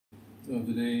of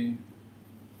the day,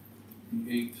 the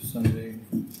 8th Sunday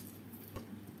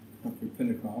after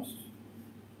Pentecost.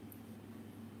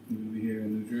 We'll be here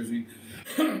in New Jersey,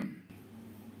 in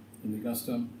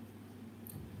Augusta, on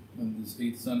this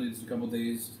 8th Sunday, just a couple of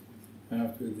days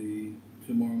after the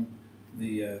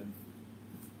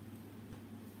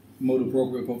Motu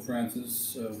Proprio Pope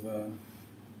Francis of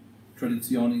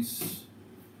Traditionis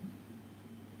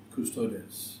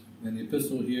Custodes. And the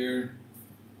epistle here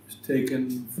is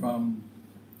taken from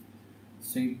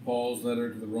St. Paul's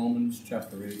letter to the Romans,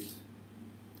 chapter 8.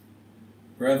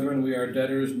 Brethren, we are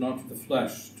debtors not to the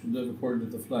flesh, to live according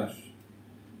to the flesh.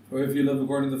 For if you live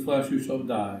according to the flesh, you shall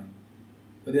die.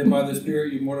 But if by the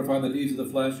Spirit you mortify the deeds of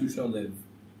the flesh, you shall live.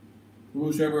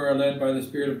 Whosoever are led by the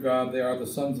Spirit of God, they are the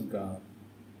sons of God.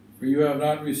 For you have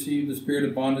not received the spirit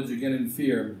of bondage again in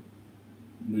fear,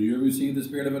 but you have received the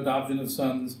spirit of adoption of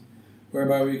sons,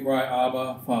 whereby we cry,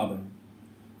 Abba, Father.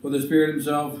 For the Spirit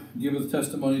himself giveth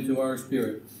testimony to our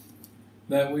spirit,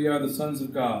 that we are the sons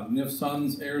of God, and if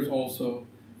sons, heirs also,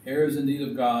 heirs indeed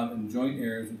of God, and joint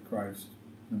heirs with Christ.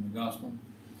 And the Gospel,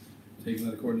 taken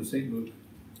according to St. Luke,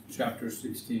 chapter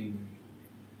 16.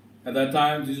 At that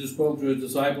time Jesus spoke to his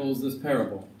disciples this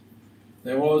parable.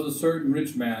 There was a certain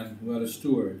rich man who had a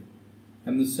steward,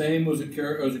 and the same was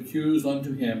accused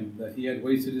unto him that he had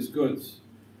wasted his goods.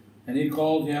 And he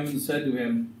called him and said to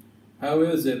him, How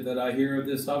is it that I hear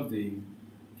this of thee?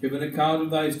 Give an account of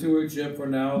thy stewardship, for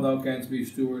now thou canst be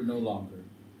steward no longer.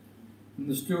 And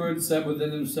the steward said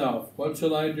within himself, What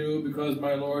shall I do, because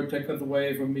my Lord taketh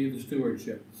away from me the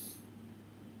stewardship?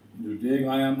 To dig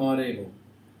I am not able,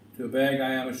 to beg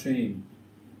I am ashamed.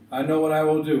 I know what I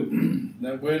will do,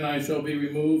 that when I shall be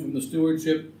removed from the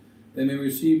stewardship, they may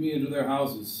receive me into their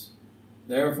houses.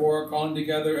 Therefore, calling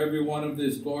together every one of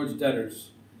his Lord's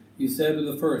debtors, he said to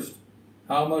the first,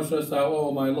 How much dost thou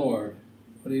owe, my Lord?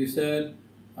 But he said,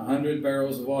 100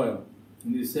 barrels of oil.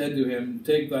 And he said to him,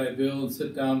 Take thy bill and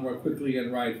sit down more quickly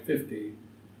and write 50.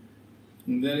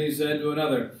 And then he said to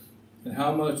another, And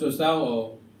how much dost thou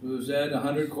owe? Who said,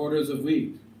 100 quarters of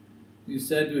wheat. He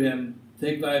said to him,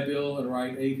 Take thy bill and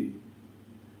write 80.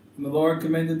 And the Lord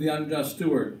commended the unjust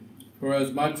steward, for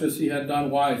as much as he had done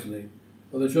wisely.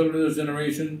 For the children of this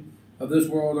generation of this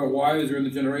world are wiser in the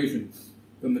generation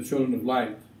than the children of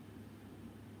light.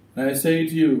 And I say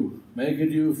to you, make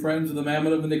it you friends of the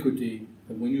mammon of iniquity,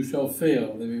 that when you shall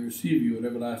fail, they may receive you in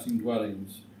everlasting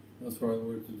dwellings. Thus far the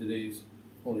words of today's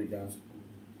Holy Gospel.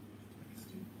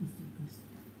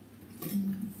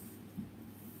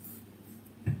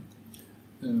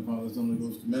 And the Father, Son, and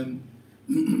Holy Ghost, amen.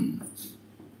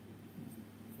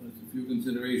 Just a few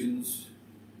considerations.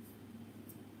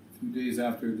 A few days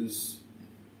after this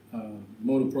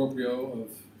Motu Proprio of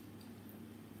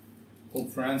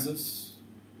Pope Francis,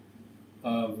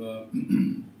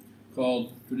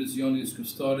 called Traditionis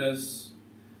Custodes,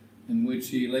 in which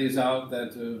he lays out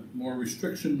that more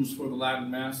restrictions for the Latin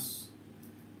Mass,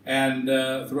 and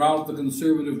throughout the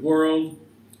conservative world,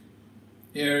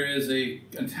 there is an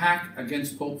attack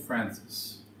against Pope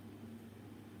Francis.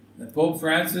 That Pope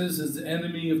Francis is the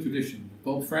enemy of tradition.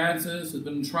 Pope Francis has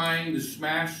been trying to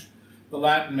smash the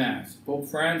Latin Mass. Pope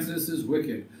Francis is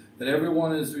wicked. That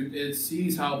everyone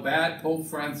sees how bad Pope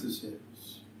Francis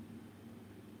is.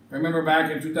 I remember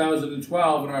back in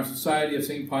 2012 in our Society of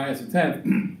St. Pius X,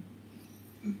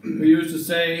 we used to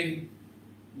say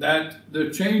that the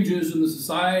changes in the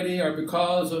society are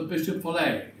because of Bishop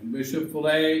Fellay. And Bishop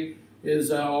Fellay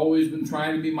has always been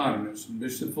trying to be modernist. And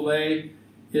Bishop Fellay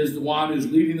is the one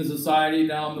who's leading the society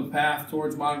down the path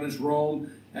towards modernist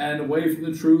Rome and away from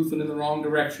the truth and in the wrong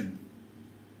direction.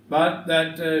 But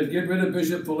that get rid of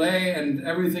Bishop Fellay and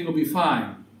everything will be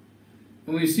fine.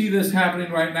 And we see this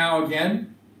happening right now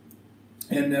again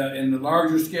in the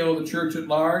larger scale of the church at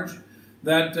large,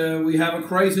 that we have a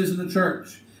crisis in the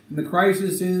church. And the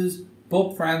crisis is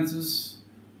Pope Francis,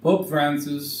 Pope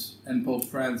Francis, and Pope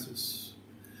Francis.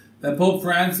 That Pope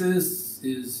Francis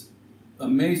is a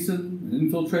Mason, an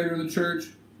infiltrator of the church.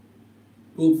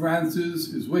 Pope Francis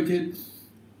is wicked.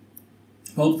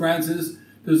 Pope Francis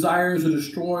desires to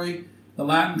destroy the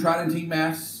Latin Tridentine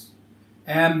Mass,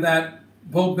 and that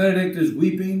Pope Benedict is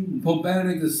weeping, and Pope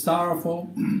Benedict is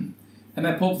sorrowful, and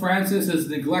that Pope Francis has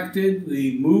neglected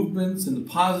the movements and the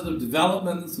positive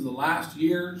developments of the last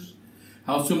years,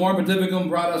 how Summorum Pontificum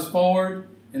brought us forward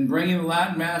in bringing the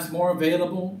Latin Mass more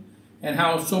available, and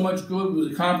how so much good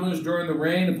was accomplished during the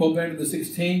reign of Pope Benedict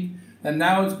XVI, and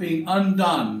now it's being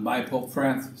undone by Pope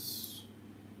Francis.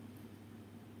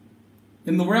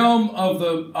 In the realm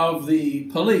of the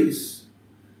police,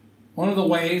 one of the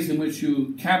ways in which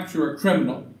you capture a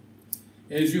criminal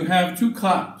is you have two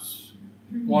cops.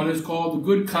 One is called the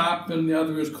good cop and the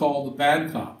other is called the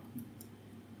bad cop.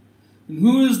 And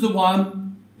who is the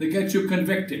one that gets you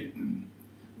convicted?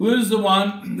 Who is the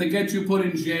one that gets you put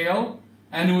in jail?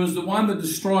 And who is the one that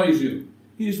destroys you?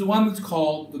 He's the one that's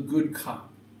called the good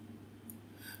cop.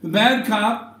 The bad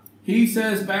cop, he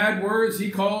says bad words,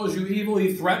 he calls you evil,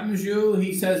 he threatens you,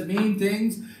 he says mean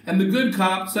things. And the good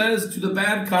cop says to the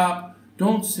bad cop,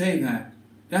 don't say that.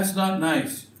 That's not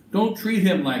nice. Don't treat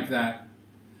him like that.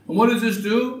 And what does this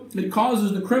do? It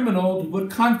causes the criminal to put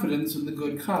confidence in the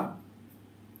good cop.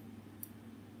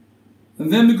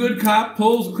 And then the good cop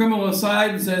pulls the criminal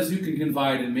aside and says, you can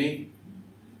confide in me.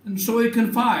 And so he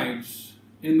confides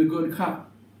in the good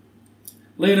cop.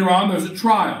 Later on, there's a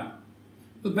trial.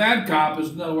 The bad cop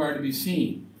is nowhere to be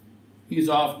seen. He's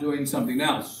off doing something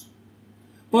else.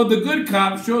 But the good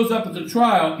cop shows up at the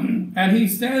trial, and he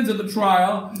stands at the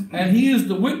trial, and he is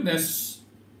the witness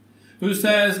who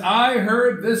says, I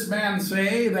heard this man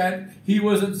say that he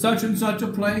was in such and such a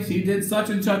place, he did such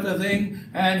and such a thing,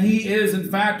 and he is in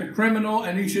fact a criminal,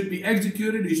 and he should be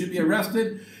executed, he should be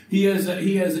arrested. He is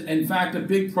in fact a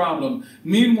big problem.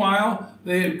 Meanwhile,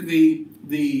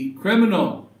 the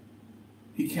criminal,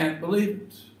 he can't believe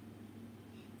it.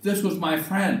 This was my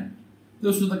friend.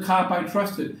 This was the cop I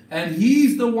trusted. And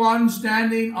he's the one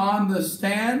standing on the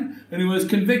stand, and he was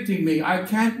convicting me. I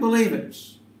can't believe it.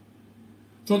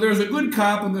 So there's a good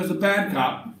cop and there's a bad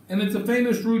cop. And it's a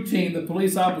famous routine that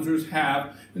police officers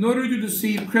have in order to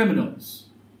deceive criminals.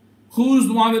 Who's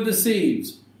the one that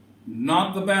deceives?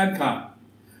 Not the bad cop.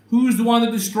 Who's the one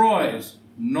that destroys?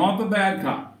 Not the bad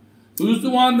cop. Who's the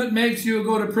one that makes you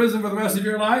go to prison for the rest of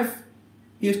your life?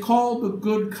 He is called the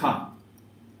good cop.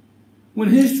 When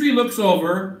history looks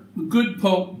over the good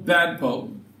Pope, bad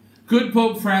Pope, good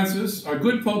Pope Francis, or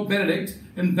good Pope Benedict,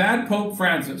 and bad Pope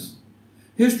Francis,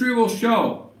 history will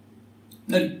show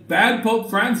that bad Pope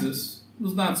Francis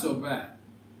was not so bad.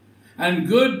 And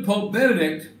good Pope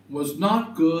Benedict was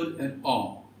not good at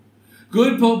all.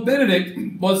 Good Pope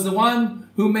Benedict was the one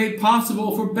who made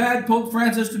possible for bad Pope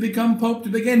Francis to become Pope to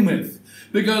begin with.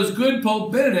 Because good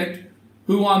Pope Benedict,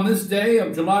 who on this day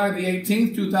of July the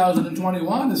 18th,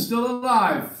 2021, is still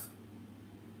alive.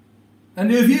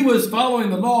 And if he was following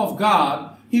the law of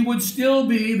God, he would still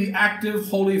be the active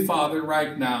Holy Father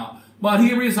right now. But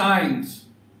he resigns.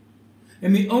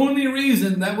 And the only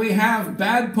reason that we have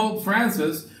bad Pope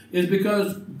Francis is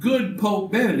because good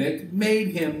Pope Benedict made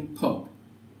him Pope.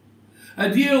 A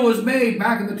deal was made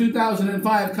back in the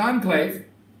 2005 conclave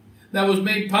that was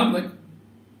made public.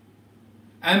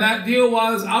 And that deal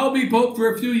was, I'll be Pope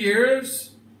for a few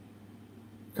years,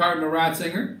 Cardinal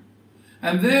Ratzinger,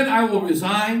 and then I will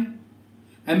resign.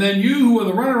 And then you, who were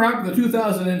the runner-up in the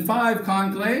 2005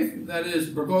 conclave, that is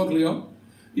Bergoglio,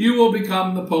 you will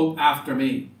become the Pope after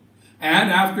me.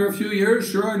 And after a few years,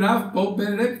 sure enough, Pope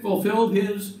Benedict fulfilled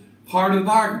his part of the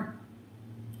bargain.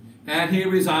 And he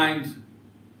resigned.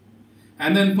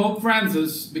 And then Pope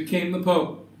Francis became the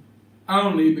Pope,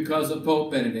 only because of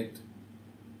Pope Benedict.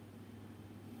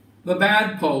 The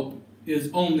bad Pope is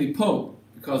only Pope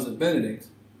because of Benedict.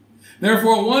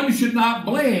 Therefore, one should not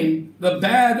blame the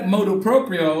bad Motu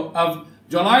Proprio of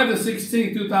July the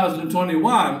 16th,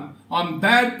 2021 on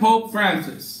bad Pope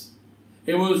Francis.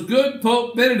 It was good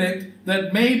Pope Benedict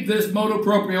that made this Motu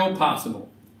Proprio possible.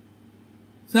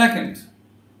 Second,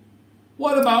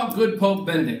 what about good Pope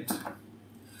Benedict?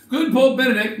 Good Pope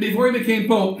Benedict, before he became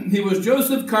Pope, he was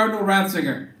Joseph Cardinal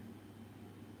Ratzinger.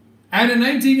 And in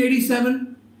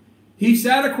 1987, he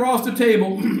sat across the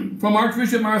table from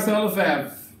Archbishop Marcel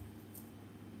Lefebvre.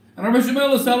 And Archbishop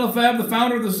Marcel Lefebvre, the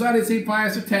founder of the Society of St.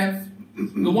 Pius X,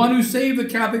 the one who saved the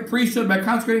Catholic priesthood by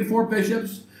consecrating 4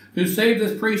 bishops, who saved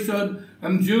this priesthood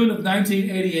in June of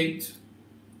 1988.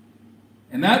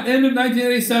 And at the end of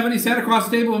 1987, he sat across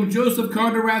the table with Joseph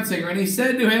Cardinal Ratzinger, and he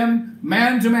said to him,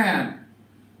 man to man,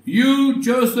 you,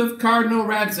 Joseph Cardinal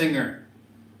Ratzinger,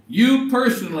 you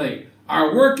personally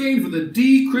are working for the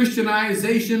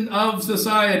de-Christianization of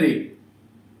society.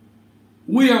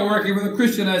 We are working for the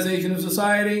Christianization of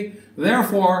society,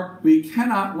 therefore we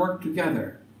cannot work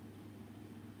together.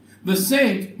 The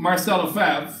saint, Marcel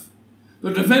Lefebvre,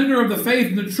 the defender of the faith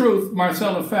and the truth,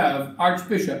 Marcel Lefebvre,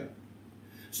 Archbishop,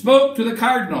 spoke to the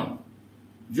Cardinal,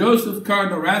 Joseph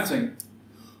Cardinal Ratzinger,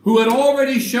 who had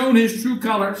already shown his true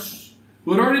colors,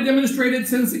 who had already demonstrated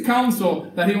since the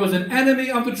council that he was an enemy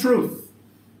of the truth,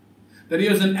 that he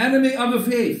is an enemy of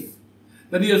the faith,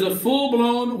 that he is a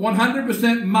full-blown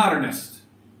 100% modernist,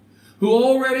 who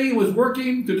already was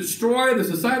working to destroy the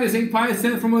Society of St. Pius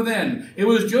X from within. It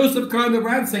was Joseph Cardinal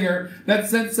Ratzinger that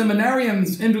sent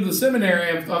seminarians into the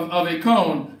seminary of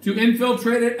Écône to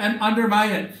infiltrate it and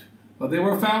undermine it. But they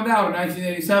were found out in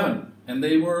 1987. and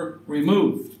they were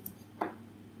removed.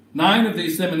 9 of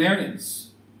these seminarians,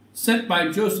 sent by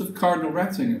Joseph Cardinal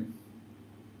Ratzinger.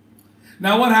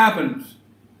 Now what happened?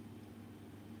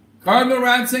 Cardinal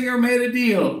Ratzinger made a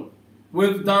deal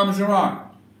with Dom Gerard.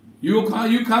 You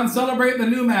can celebrate the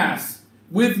new Mass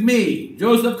with me,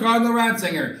 Joseph Cardinal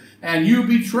Ratzinger, and you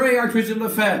betray Archbishop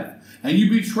Lefebvre, and you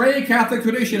betray Catholic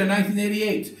tradition in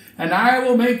 1988, and I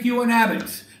will make you an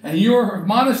abbot, and your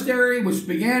monastery, which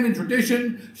began in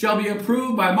tradition, shall be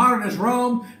approved by modernist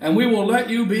Rome, and we will let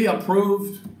you be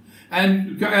approved.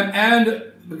 And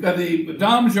the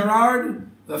Dom Gerard,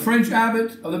 the French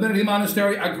abbot of the Benedictine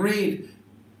monastery, agreed.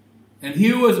 And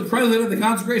he was the president of the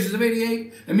consecrations of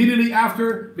 88, immediately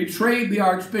after betrayed the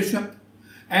archbishop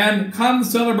and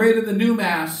celebrated the new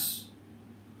Mass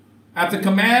at the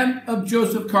command of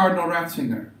Joseph Cardinal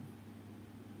Ratzinger.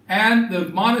 And the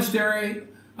monastery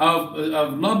of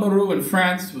Lamberoux in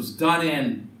France was done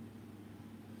in.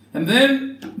 And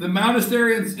then the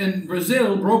monastery in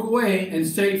Brazil broke away and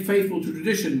stayed faithful to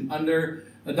tradition under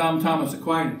Dom Thomas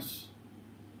Aquinas.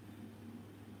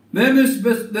 Then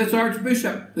this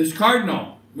archbishop, this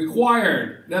cardinal,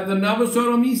 required that the Novus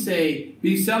Ordo Missae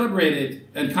be celebrated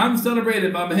and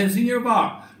celebrated by Monsignor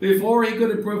Bach before he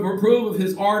could approve of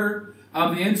his order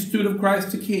of the Institute of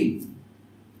Christ the King.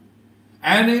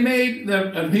 And he made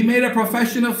a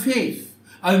profession of faith,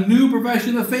 a new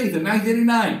profession of faith in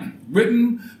 1989,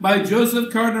 written by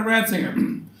Joseph Cardinal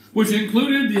Ratzinger, which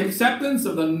included the acceptance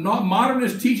of the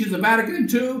modernist teachings of Vatican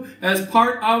II as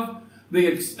part of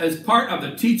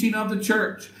the teaching of the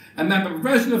Church, and that the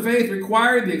profession of faith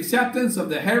required the acceptance of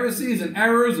the heresies and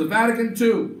errors of Vatican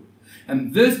II.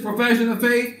 And this profession of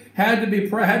faith had to be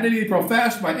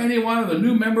professed by any one of the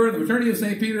new member of the Fraternity of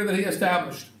St. Peter that he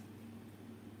established.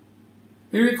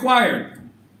 He required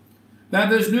that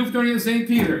this new Fraternity of St.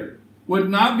 Peter would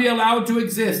not be allowed to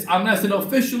exist unless it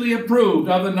officially approved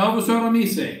of the Novus Ordo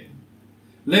Missae.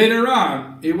 Later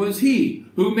on, it was he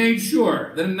who made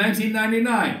sure that in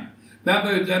 1999,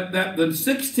 that the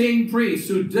 16 priests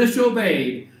who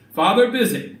disobeyed Father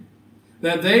Bizet,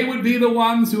 that they would be the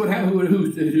ones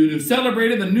who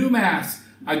celebrated the new Mass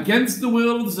against the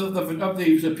wills of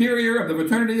the superior of the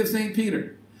Fraternity of St.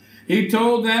 Peter. He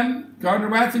told them, Cardinal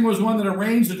Ratzinger was one that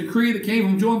arranged a decree that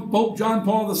came from Pope John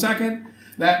Paul II,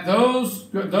 that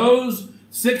those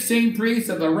 16 priests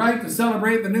had the right to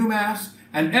celebrate the new Mass,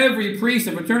 and every priest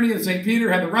of the Fraternity of St.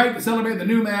 Peter had the right to celebrate the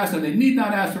new Mass, and they need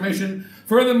not ask permission.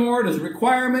 Furthermore, it is a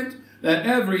requirement that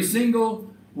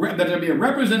that there be a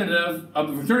representative of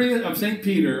the Fraternity of St.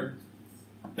 Peter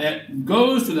that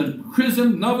goes to the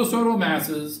chrism Novus Ordo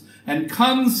Masses and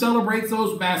celebrates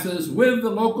those Masses with the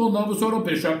local Novus Ordo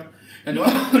bishop in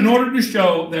order to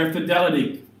show their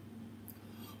fidelity.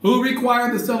 Who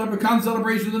required the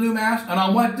celebration of the new Mass? And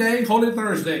on what day? Holy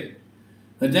Thursday.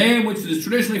 The day in which it is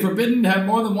traditionally forbidden to have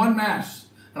more than one Mass.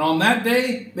 And on that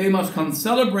day, they must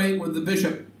celebrate with the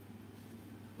bishop.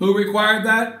 Who required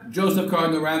that? Joseph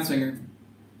Cardinal Ratzinger.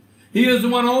 He is the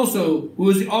one also who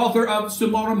is the author of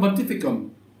Summorum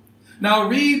Pontificum. Now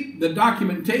read the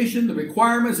documentation, the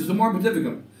requirements of Summorum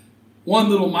Pontificum. One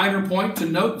little minor point to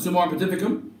note, Summorum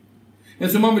Pontificum. In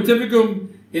Summorum Pontificum,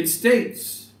 it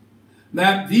states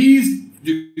that these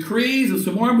decrees of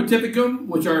Summorum Pontificum,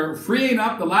 which are freeing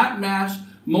up the Latin Mass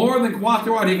more than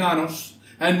Quattro Origanos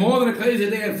and more than Ecclesia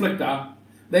Dei Afflicta,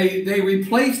 they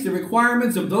replace the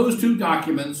requirements of those two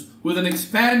documents with an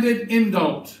expanded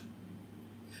indult.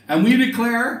 And we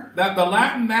declare that the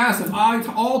Latin Mass of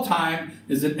all time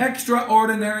is an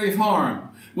extraordinary form,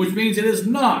 which means it is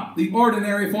not the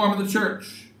ordinary form of the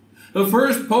Church. The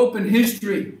first Pope in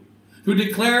history to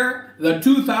declare the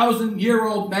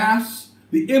 2,000-year-old Mass,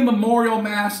 the immemorial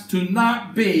Mass, to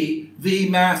not be the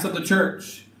Mass of the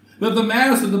Church. That the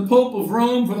Mass of the Pope of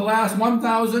Rome for the last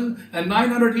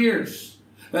 1,900 years,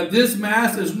 that this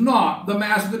Mass is not the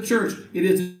Mass of the Church. It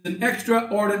is an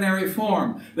extraordinary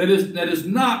form. That is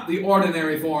not the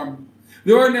ordinary form.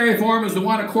 The ordinary form is the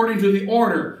one according to the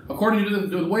order, according to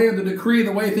the way of the decree,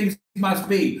 the way things must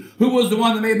be. Who was the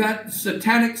one that made that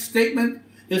satanic statement?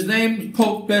 His name is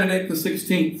Pope Benedict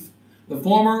XVI. The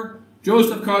former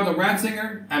Joseph Cardinal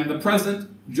Ratzinger and the present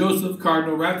Joseph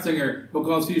Cardinal Ratzinger,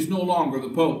 because he's no longer the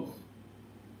Pope.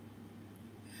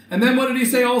 And then what did he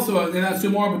say also in that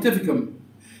Summorum Pontificum?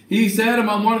 He said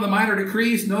among one of the minor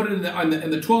decrees noted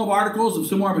in the 12 articles of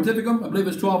Summorum Pontificum, I believe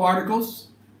it's 12 articles,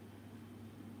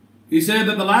 he said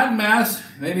that the Latin Mass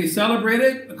may be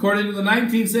celebrated according to the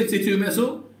 1962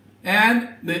 Missal,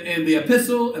 and the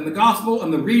Epistle and the Gospel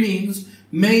and the readings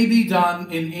may be done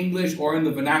in English or in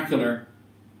the vernacular.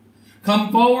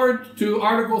 Come forward to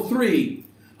Article 3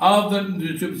 of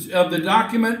the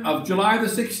document of July the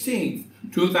 16th,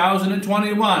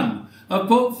 2021, of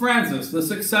Pope Francis, the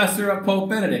successor of Pope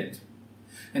Benedict.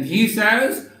 And he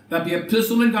says that the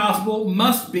epistle and gospel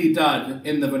must be done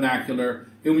in the vernacular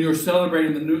when you're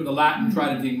celebrating the Latin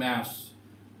Tridentine Mass.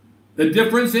 The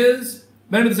difference is,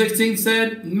 Benedict XVI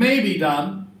said, may be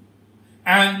done,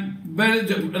 and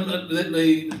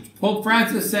Pope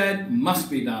Francis said, must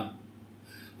be done.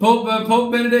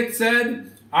 Pope Benedict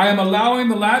said, I am allowing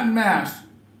the Latin Mass,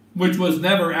 which was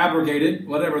never abrogated,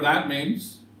 whatever that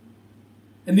means.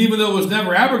 And even though it was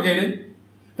never abrogated,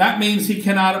 that means he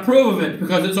cannot approve of it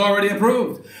because it's already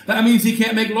approved. That means he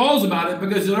can't make laws about it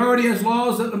because it already has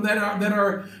laws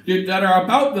that are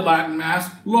about the Latin Mass,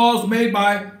 laws made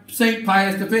by St.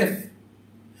 Pius V.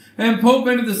 And Pope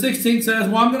Benedict XVI says,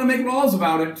 well, I'm going to make laws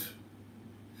about it.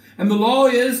 And the law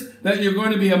is that you're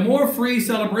going to be a more free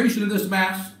celebration of this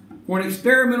Mass for an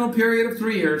experimental period of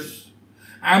 3 years,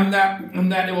 and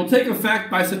that it will take effect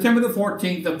by September the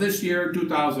 14th of this year,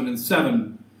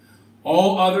 2007.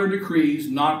 All other decrees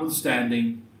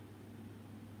notwithstanding.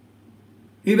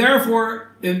 He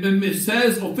therefore, it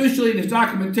says officially in his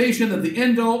documentation that the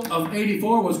indult of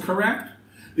 84 was correct,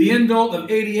 the indult of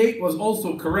 88 was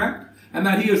also correct, and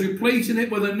that he is replacing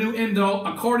it with a new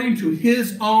indult according to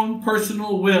his own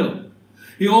personal will.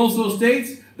 He also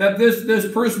states that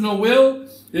this personal will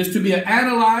is to be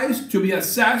analyzed, to be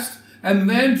assessed, and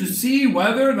then to see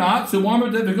whether or not Summorum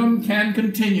Pontificum can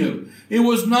continue. It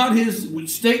was not his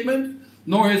statement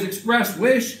nor his express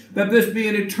wish that this be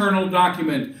an eternal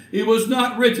document. It was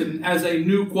not written as a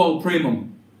new quo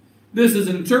primum. This is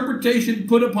an interpretation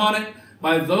put upon it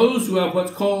by those who have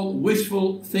what's called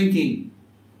wishful thinking.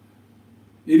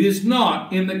 It is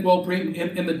not in the quo primum,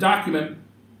 in the document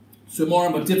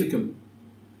Summorum Pontificum.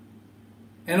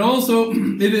 And also,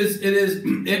 it is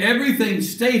everything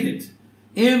stated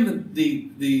in the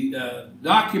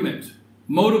document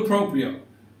Motu Proprio,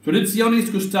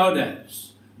 Traditionis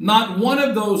Custodes. Not one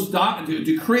of those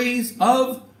decrees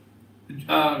of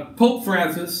Pope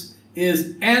Francis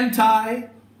is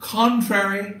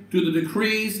contrary to the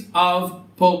decrees of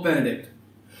Pope Benedict.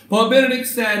 Pope Benedict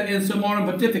said in Summorum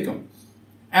Pontificum,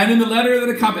 and in the letter that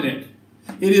accompanied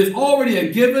it is already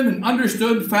a given and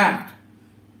understood fact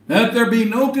that there be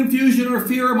no confusion or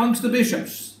fear amongst the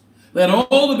bishops. Let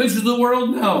all the bishops of the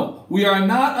world know we are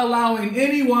not allowing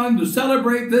anyone to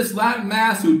celebrate this Latin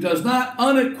Mass who does not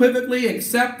unequivocally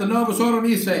accept the Novus Ordo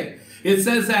Missae. It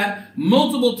says that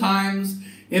multiple times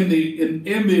in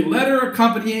the letter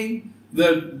accompanying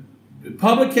the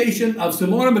publication of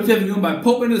Summorum Pontificum by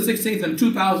Pope Benedict XVI in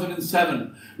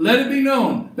 2007. Let it be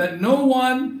known that no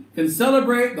one can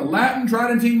celebrate the Latin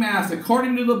Tridentine Mass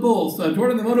according to the bulls,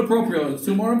 according to the Motu Proprio,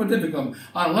 Summorum Pontificum,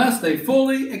 unless they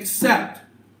fully accept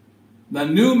the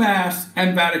new Mass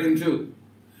and Vatican II.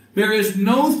 There is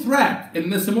no threat in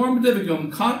the Summorum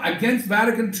Pontificum against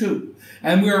Vatican II,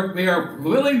 and we are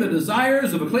fulfilling the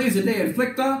desires of Ecclesia Dei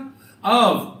Afflicta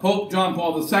of Pope John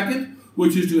Paul II,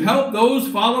 which is to help those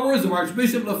followers of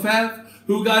Archbishop Lefebvre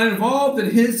who got involved in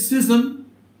his schism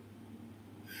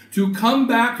to come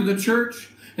back to the Church,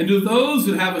 and to those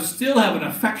who still have an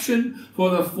affection for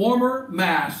the former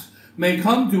Mass may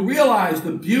come to realize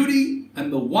the beauty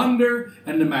and the wonder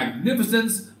and the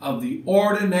magnificence of the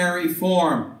ordinary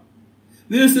form.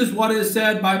 This is what is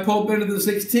said by Pope Benedict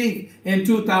XVI in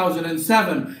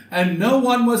 2007, and no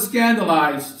one was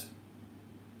scandalized.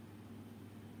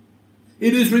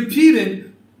 It is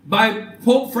repeated by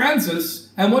Pope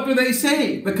Francis, and what do they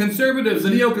say? The conservatives, the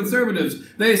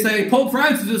neoconservatives, they say, Pope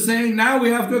Francis is saying, now we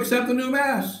have to accept the new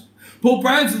Mass. Pope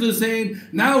Francis is saying,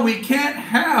 now we can't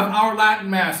have our Latin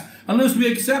Mass unless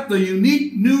we accept the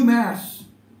unique new Mass.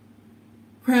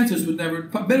 Benedict would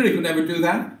never do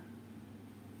that.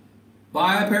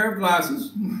 Buy a pair of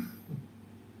glasses.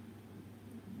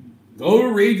 Go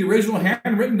to read the original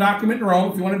handwritten document in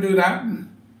Rome if you want to do that.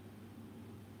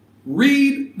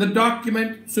 Read the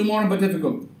document Summorum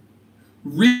Pontificum.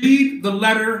 Read the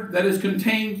letter that is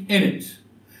contained in it.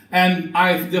 And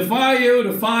I defy you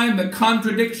to find the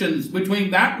contradictions between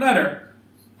that letter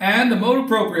and the Motu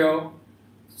Proprio,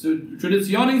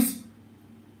 Traditionis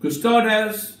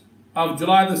Custodes of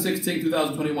July the 16th,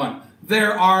 2021.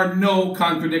 There are no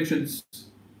contradictions.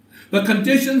 The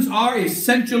conditions are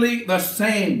essentially the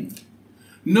same.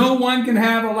 No one can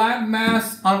have a Latin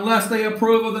Mass unless they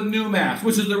approve of the new Mass,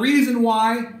 which is the reason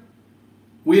why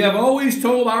we have always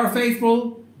told our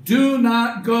faithful, do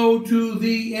not go to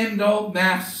the indult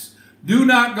Mass. Do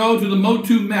not go to the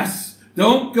Motu Mess.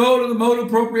 Don't go to the Motu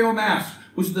Proprio Mass,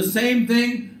 which is the same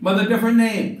thing but a different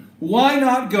name. Why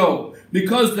not go?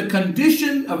 Because the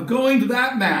condition of going to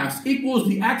that Mass equals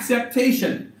the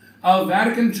acceptation of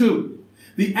Vatican II,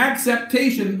 the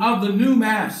acceptation of the new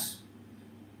Mass.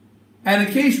 And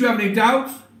in case you have any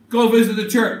doubts, go visit the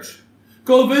church.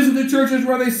 Go visit the churches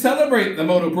where they celebrate the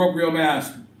Motu Proprio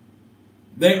Mass.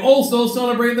 They also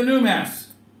celebrate the new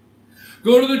Mass.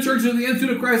 Go to the churches of the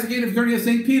Institute of Christ the King of Fraternity of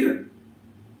St. Peter.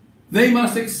 They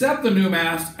must accept the new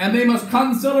Mass, and they must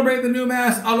celebrate the new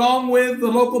Mass along with the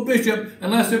local bishop,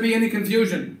 unless there be any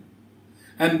confusion.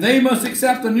 And they must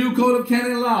accept the new Code of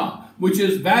Canon Law, which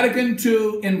is Vatican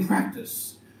II in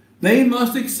practice. They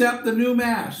must accept the new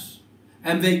Mass,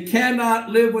 and they cannot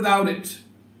live without it.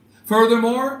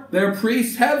 Furthermore, their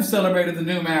priests have celebrated the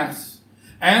new Mass,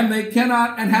 and they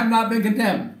cannot and have not been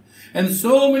condemned. And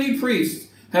so many priests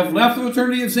have left the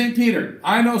Fraternity of St. Peter.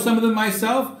 I know some of them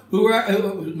myself, who were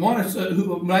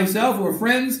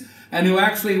friends, and who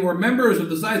actually were members of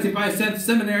the Society Phi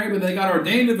Seminary when they got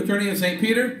ordained to the Fraternity of St.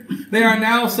 Peter. They are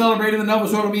now celebrating the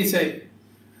Novus Ordo Missae.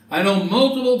 I know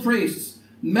multiple priests,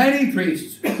 many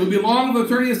priests, who belong to the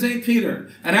Fraternity of St.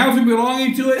 Peter, and after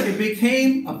belonging to it, it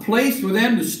became a place for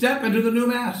them to step into the new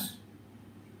Mass.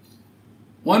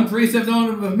 One priest I've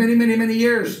known for many, many, many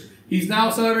years. He's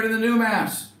now celebrating the new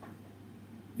Mass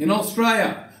in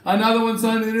Australia. Another one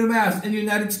celebrating the new Mass in the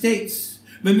United States.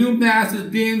 The new Mass is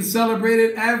being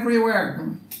celebrated everywhere.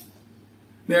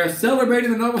 They are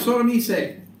celebrating the Novus Ordo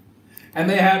Missae. And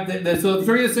they have, so the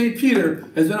Fraternity of St. Peter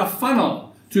has been a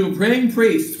funnel to bring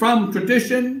priests from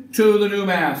tradition to the new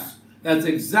Mass. That's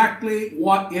exactly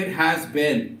what it has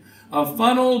been. A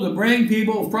funnel to bring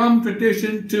people from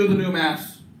tradition to the new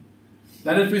Mass.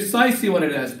 That is precisely what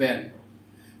it has been.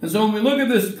 And so when we look at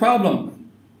this problem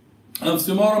of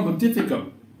Summorum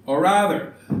Pontificum, or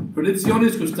rather,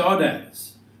 Traditionis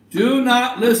Custodes, do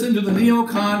not listen to the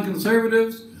neocon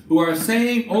conservatives who are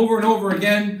saying over and over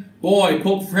again, boy,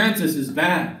 Pope Francis is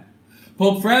bad.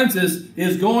 Pope Francis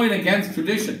is going against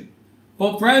tradition.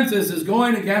 Pope Francis is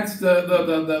going against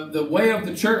the way of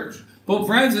the church. Pope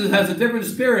Francis has a different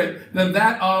spirit than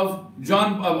that of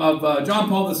John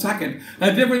Paul II,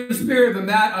 a different spirit than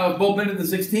that of Pope Benedict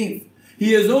XVI.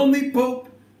 He is only Pope.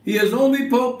 He is only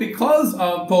Pope because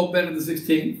of Pope Benedict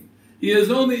XVI. He is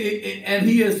only, and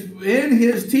he is in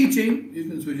his teaching. You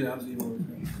can switch it out.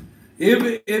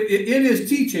 In his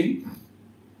teaching,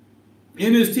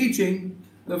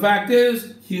 the fact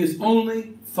is he is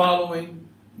only following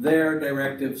their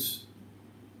directives.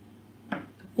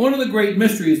 One of the great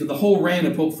mysteries of the whole reign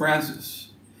of Pope Francis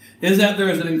is that there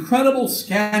is an incredible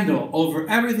scandal over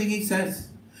everything he says,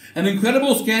 an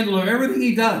incredible scandal over everything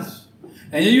he does.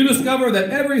 And you discover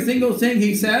that every single thing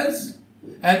he says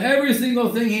and every single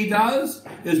thing he does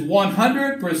is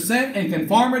 100% in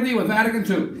conformity with Vatican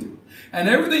II. And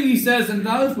everything he says and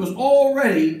does was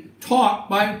already taught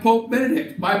by Pope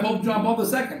Benedict, by Pope John Paul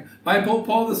II, by Pope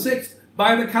Paul VI,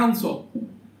 by the Council.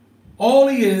 All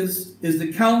he is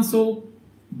the Council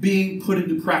being put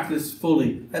into practice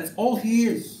fully. That's all he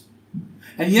is.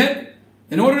 And yet,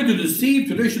 in order to deceive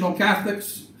traditional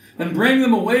Catholics and bring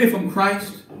them away from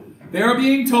Christ, they are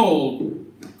being told,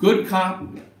 good cop,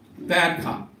 bad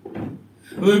cop.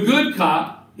 The good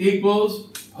cop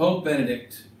equals Pope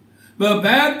Benedict. The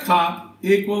bad cop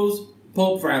equals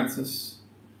Pope Francis.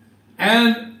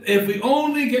 And if we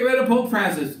only get rid of Pope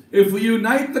Francis, if we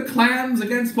unite the clans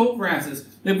against Pope Francis,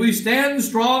 if we stand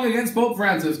strong against Pope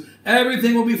Francis,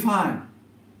 everything will be fine.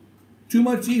 Too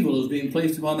much evil is being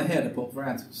placed upon the head of Pope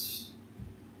Francis.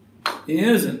 He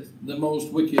isn't the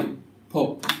most wicked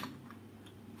Pope.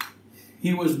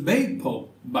 He was made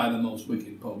Pope by the most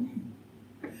wicked Pope.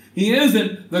 He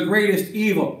isn't the greatest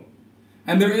evil.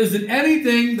 And there isn't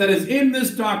anything that is in this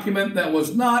document that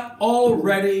was not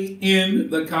already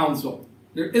in the Council.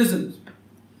 There isn't.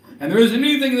 And there isn't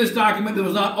anything in this document that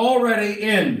was not already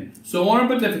in Summorum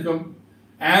Pontificum,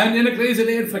 and in Ecclesia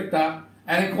de Inflicta,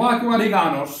 and in Quaquam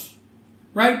Liganos,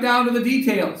 right down to the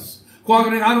details.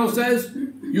 Quaquam Liganos says,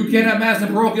 you can't have Mass in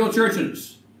parochial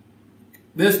churches.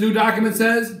 This new document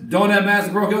says, don't have Mass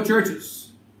in parochial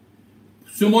churches.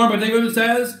 Summorum Pontificum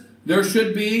says, there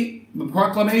should be the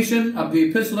proclamation of the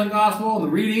Epistle and Gospel and the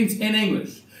readings in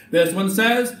English. This one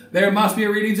says, there must be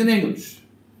readings in English.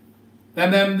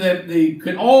 And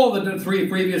then all the three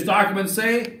previous documents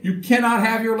say you cannot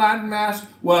have your Latin Mass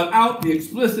without the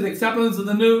explicit acceptance of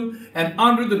the new and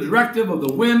under the directive of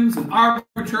the whims and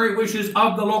arbitrary wishes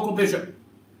of the local bishop.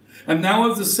 And now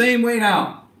it's the same way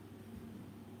now.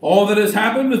 All that has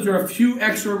happened is there are a few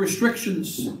extra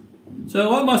restrictions.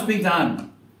 So what must be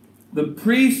done? The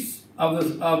priests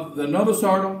of the Novus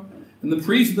Ordo and the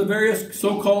priests of the various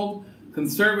so-called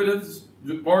conservative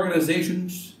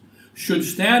organizations should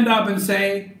stand up and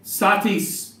say,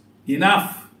 satis,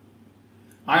 enough.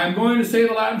 I am going to say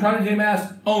the Latin Trinity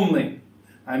Mass only.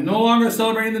 I'm no longer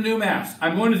celebrating the new Mass.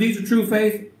 I'm going to teach the true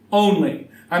faith only.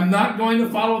 I'm not going to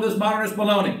follow this modernist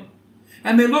baloney.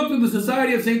 And they looked at the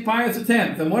Society of St. Pius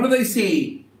X, and what do they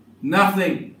see?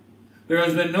 Nothing. There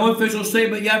has been no official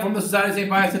statement yet from the Society of St.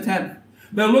 Pius X.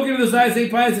 They're looking at the Society of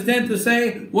St. Pius X to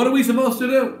say, what are we supposed to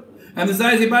do? And the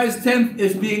Society of St. Pius X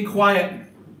is being quiet,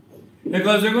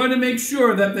 because they're going to make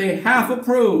sure that they half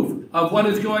approve of what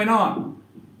is going on.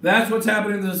 That's what's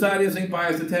happening in the Society of St.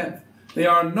 Pius X. They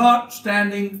are not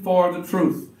standing for the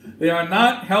truth. They are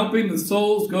not helping the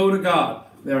souls go to God.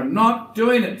 They are not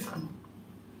doing it.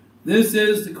 This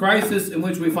is the crisis in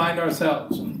which we find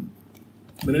ourselves.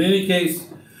 But in any case,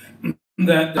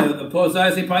 that the Society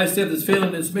of St. Pius X is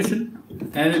failing its mission,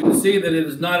 and you can see that it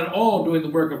is not at all doing the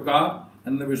work of God,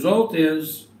 and the result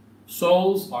is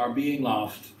souls are being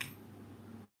lost.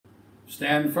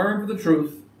 Stand firm for the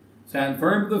truth, stand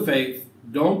firm for the faith,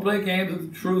 don't play games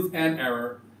with truth and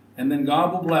error, and then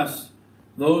God will bless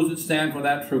those that stand for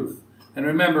that truth. And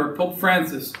remember, Pope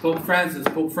Francis,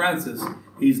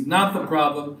 he's not the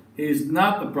problem, he's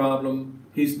not the problem,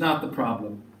 he's not the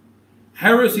problem.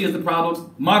 Heresy is the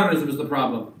problem, modernism is the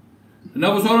problem. The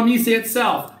Novus Ordo Missae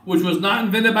itself, which was not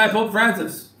invented by Pope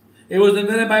Francis, it was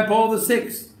invented by Paul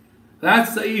VI.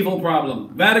 That's the evil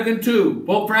problem. Vatican II,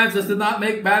 Pope Francis did not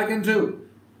make Vatican II.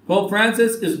 Pope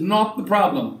Francis is not the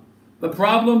problem. The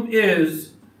problem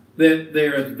is that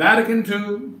there is Vatican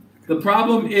II. The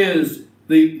problem is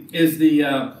the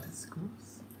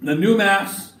new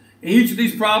Mass. Each of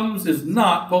these problems is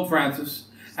not Pope Francis.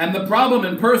 And the problem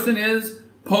in person is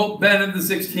Pope Benedict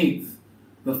XVI,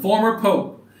 the former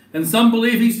Pope. And some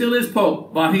believe he still is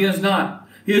Pope, but he is not.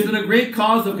 He has been a great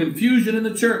cause of confusion in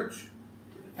the Church,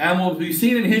 and will be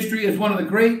seen in history as one of the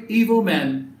great evil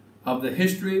men of the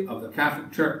history of the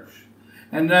Catholic Church.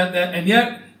 And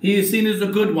yet he is seen as the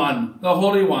good one, the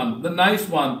holy one, the nice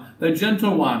one, the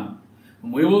gentle one.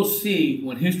 And we will see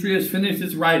when history has finished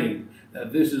its writing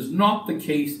that this is not the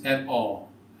case at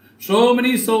all. So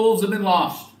many souls have been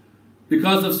lost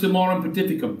because of Summorum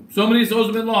Pontificum. So many souls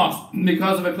have been lost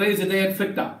because of Ecclesia Dei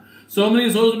Afflicta. So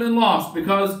many souls have been lost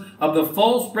because of the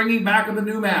false bringing back of the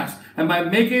new Mass, and by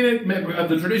making it of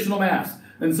the traditional Mass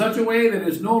in such a way that it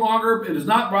is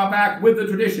not brought back with the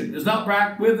tradition, it is not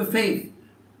brought with the faith.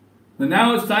 And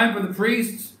now it's time for the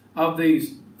priests of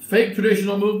these fake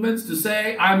traditional movements to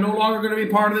say, I'm no longer going to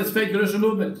be part of this fake traditional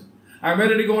movement. I'm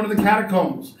ready to go into the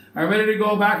catacombs. I'm ready to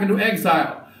go back into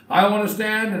exile. I want to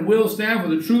stand and will stand for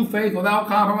the true faith without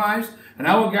compromise, and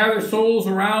I will gather souls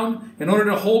around in order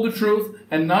to hold the truth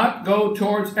and not go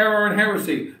towards error and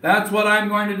heresy. That's what I'm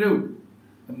going to do.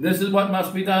 And this is what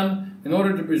must be done in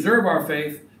order to preserve our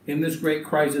faith in this great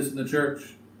crisis in the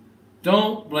Church.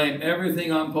 Don't blame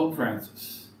everything on Pope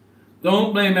Francis.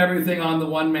 Don't blame everything on the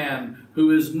one man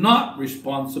who is not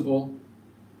responsible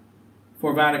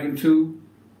for Vatican II,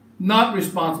 not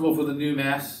responsible for the new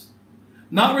Mass,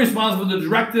 not responsible for the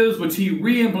directives which he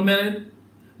re-implemented,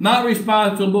 not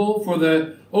responsible for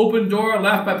the open door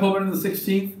left by Pope Benedict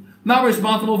XVI, not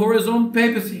responsible for his own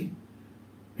papacy.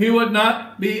 He would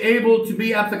not be able to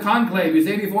be at the conclave. He's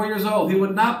 84 years old. He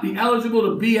would not be eligible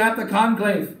to be at the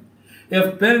conclave.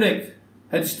 If Benedict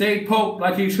had stayed Pope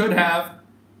like he should have,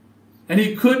 and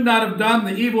he could not have done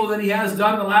the evil that he has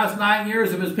done in the last 9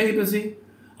 years of his papacy,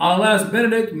 unless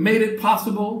Benedict made it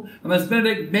possible, unless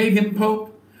Benedict made him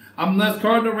Pope, unless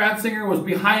Cardinal Ratzinger was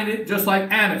behind it, just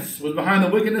like Annas was behind the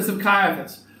wickedness of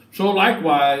Caiaphas. So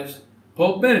likewise,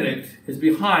 Pope Benedict is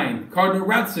behind, Cardinal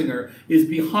Ratzinger is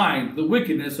behind the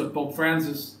wickedness of Pope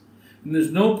Francis. And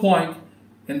there's no point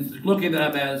in looking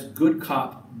at him as good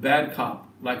cop, bad cop,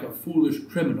 like a foolish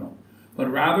criminal,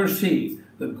 but rather see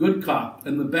the good cop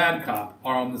and the bad cop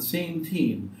are on the same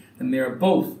team, and they are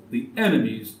both the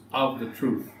enemies of the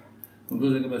truth.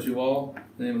 Concluding, I bless you all.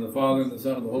 In the name of the Father, and the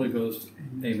Son, and the Holy Ghost.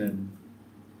 Amen.